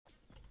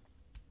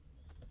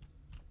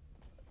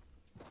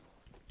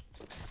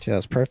Dude, that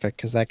was perfect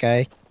because that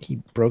guy, he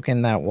broke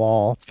in that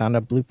wall, found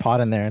a blue pot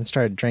in there, and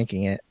started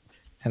drinking it.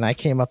 And I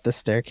came up the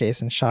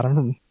staircase and shot him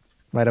from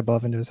right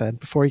above into his head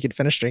before he could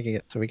finish drinking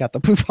it. So we got the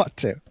blue pot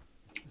too.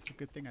 It's a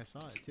good thing I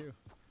saw it too.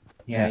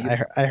 Yeah,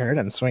 Yeah, I heard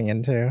him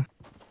swinging too.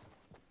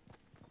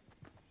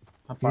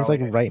 how He far was like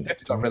away? right We have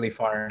next to to go me. really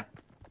far.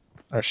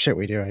 Oh shit,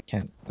 we do. I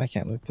can't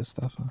loot this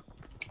stuff. Huh?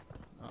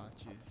 Oh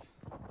jeez.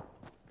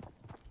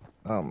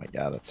 Oh my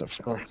god, that's so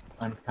So far. it's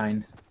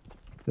unkind.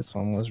 This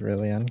one was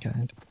really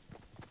unkind.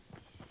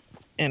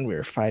 And we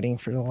were fighting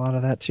for a lot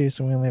of that too,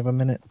 so we only have a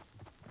minute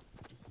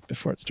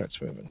before it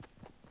starts moving.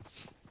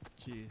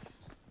 Jeez.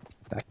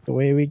 Back the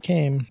way we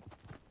came.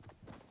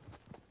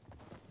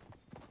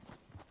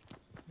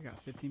 I got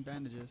 15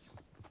 bandages.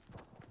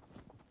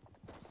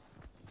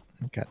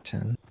 I got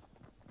 10.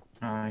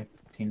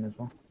 15 as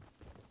well.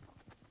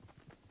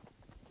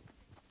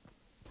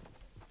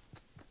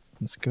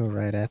 Let's go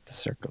right at the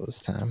circle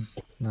this time,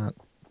 not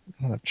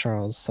one of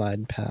Charles'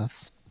 side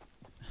paths.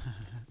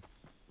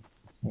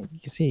 You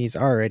can see he's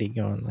already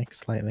going like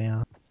slightly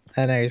off.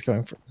 And now he's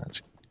going for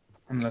much.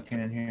 I'm looking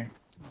in here.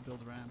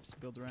 Build ramps.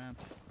 Build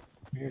ramps.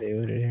 We already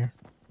looted here.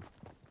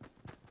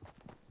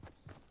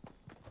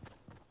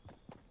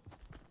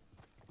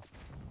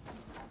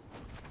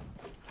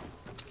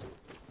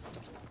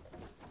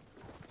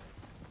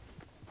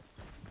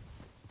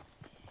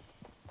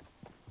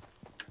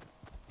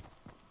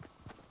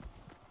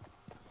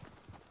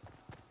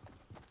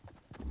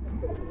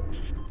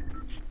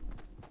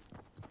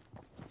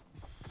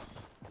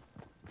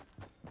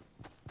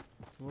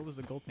 So what was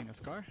the gold thing? A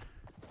scar?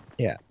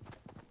 Yeah.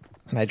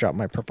 And I dropped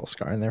my purple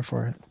scar in there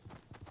for it,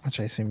 which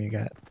I assume you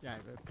got. Yeah,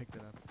 I picked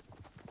it up.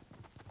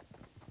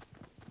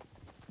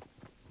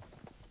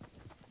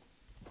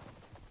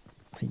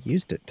 I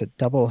used it to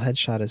double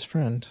headshot his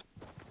friend.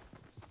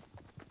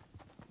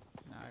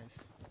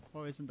 Nice.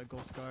 Oh, isn't the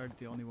gold scar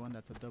the only one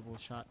that's a double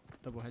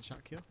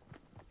headshot kill?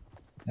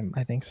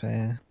 I think so,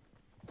 yeah.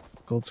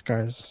 Gold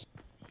scars,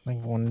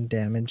 like one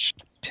damage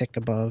tick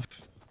above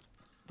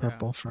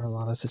purple for a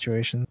lot of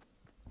situations.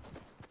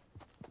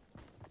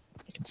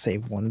 You can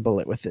save one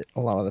bullet with it a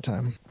lot of the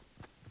time.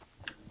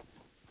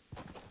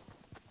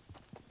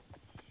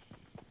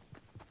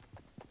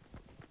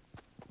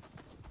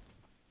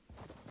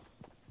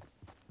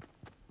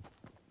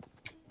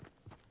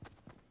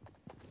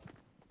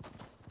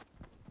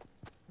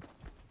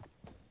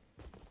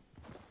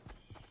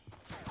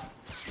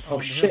 Oh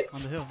shit!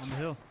 On the hill. On the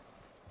hill.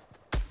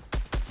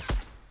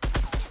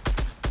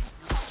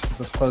 It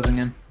was closing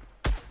in.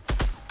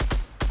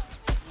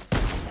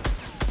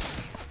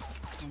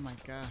 Oh my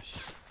gosh.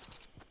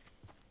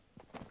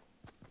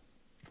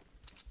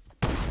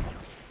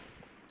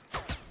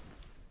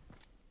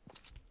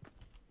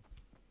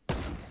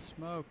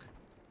 Smoke.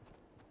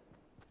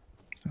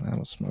 That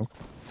was smoke.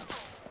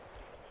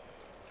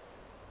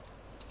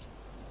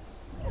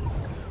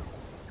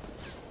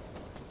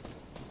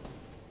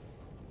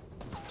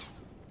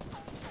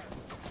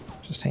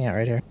 Just hang out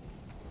right here.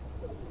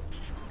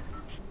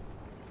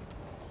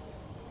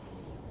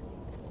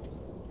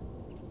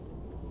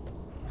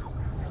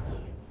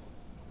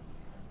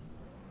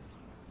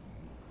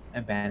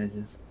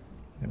 Advantages.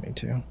 Yeah, me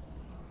too.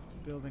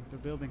 Building. They're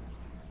building.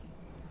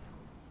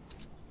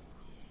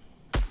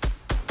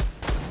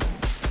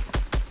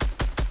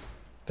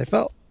 They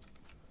fell.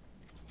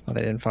 Oh,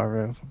 they didn't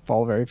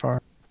fall very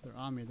far. They're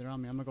on me. They're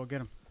on me. I'm gonna go get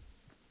them.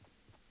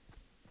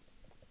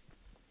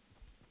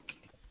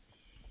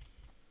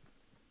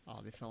 Oh,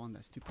 they fell on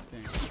that stupid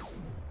thing.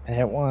 I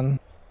hit one.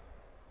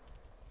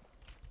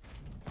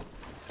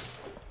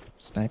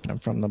 Sniping him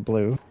from the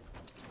blue.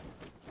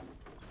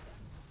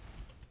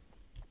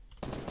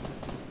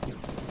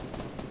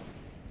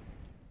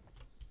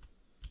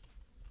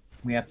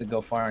 We have to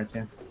go far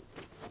too.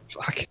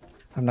 Fuck.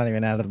 I'm not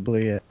even out of the blue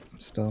yet.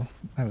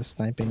 I was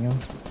sniping him.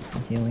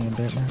 I'm healing a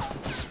bit now.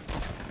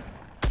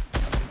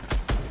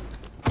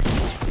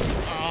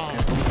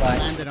 Oh,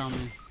 landed on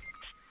me.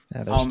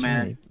 Yeah, there's Oh, too man.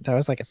 many. That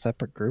was like a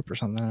separate group or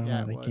something. I don't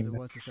Yeah, know. it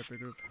was a separate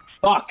group.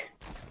 Fuck!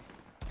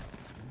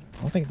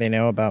 I don't think they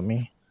know about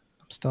me.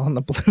 I'm still in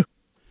the blue. No,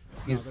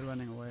 He's, they're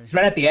running away. he's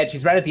right at the edge.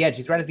 He's right at the edge.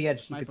 He's right at the edge.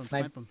 You Snipe could him,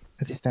 snipe him.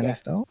 Is he standing Yeah.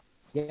 still?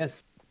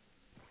 Yes.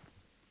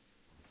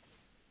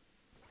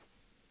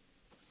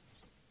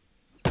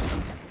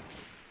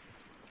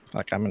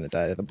 Fuck, I'm gonna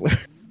die to the blue.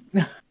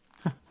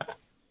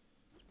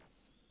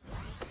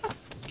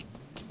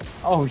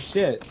 Oh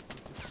shit.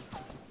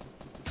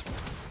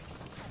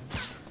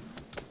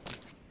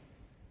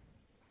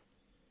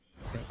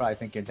 They probably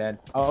think you're dead.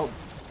 Oh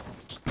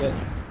shit.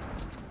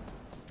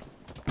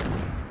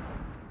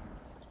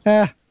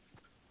 Ah!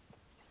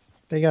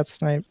 They got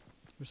sniped.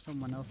 There's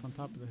someone else on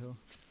top of the hill.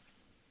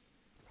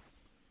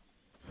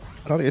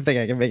 I don't even think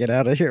I can make it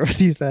out of here with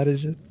these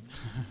bandages.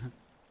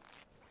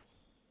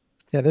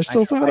 Yeah, there's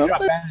still someone up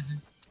dropped there.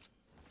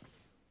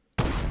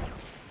 bandages.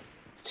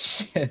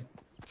 Shit.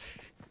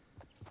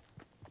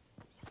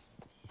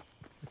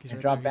 Look, he's I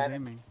right dropped there. He's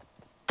bandage. aiming.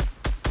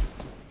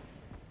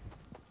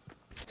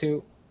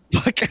 2.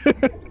 Fuck.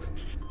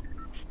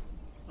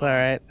 It's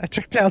alright. I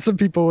took down some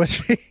people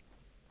with me.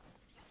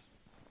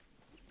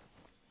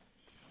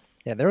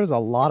 Yeah, there was a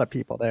lot of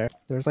people there.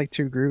 There was like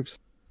 2 groups,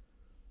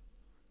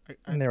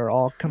 and they were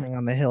all coming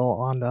on the hill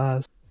onto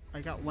us. I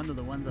got one of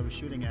the ones that was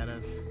shooting at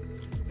us,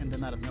 and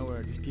then out of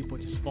nowhere, these people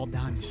just fall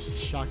down and just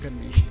shotgun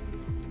me.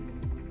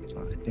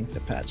 Oh, I think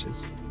the patch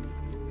is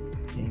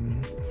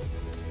gaming.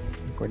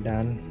 I think we're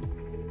done.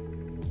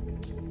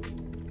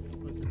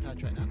 What's the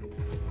patch right now?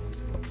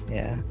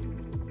 Yeah.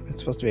 It's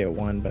supposed to be at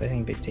 1, but I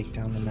think they take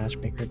down the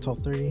matchmaker at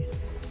 12:30.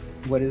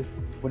 What is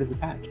the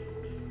patch?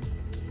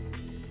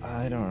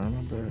 I don't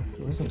remember.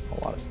 There wasn't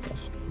a lot of stuff.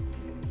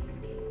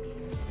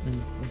 Let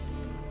me see.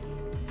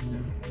 No,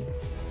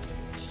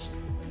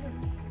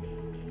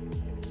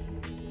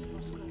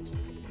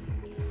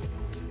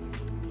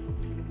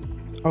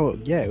 Oh,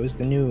 yeah, it was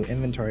the new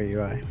inventory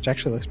UI, which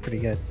actually looks pretty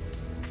good.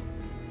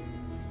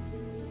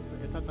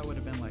 I thought that would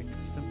have been like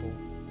simple,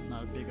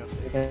 not a big Are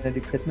update. they gonna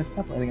do Christmas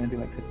stuff? Are they gonna do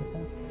like Christmas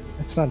stuff?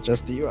 It's not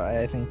just the UI.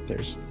 I think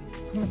there's,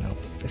 I don't know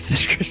if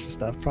there's Christmas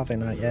stuff. Probably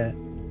not yet.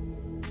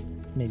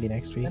 Maybe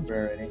next week.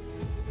 Never already.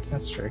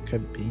 That's true. It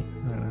could be.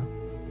 I don't know.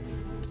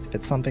 If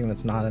it's something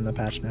that's not in the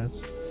patch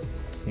notes,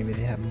 maybe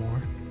they have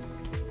more.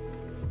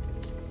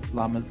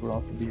 Llamas will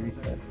also be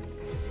reset.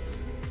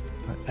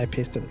 I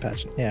pasted the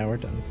patch. Yeah, we're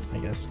done, I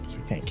guess, because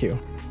we can't queue.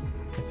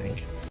 I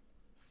think.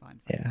 Fine.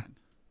 Yeah. Fine.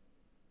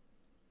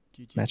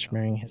 GG, Match y'all.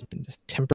 marrying has been distempered.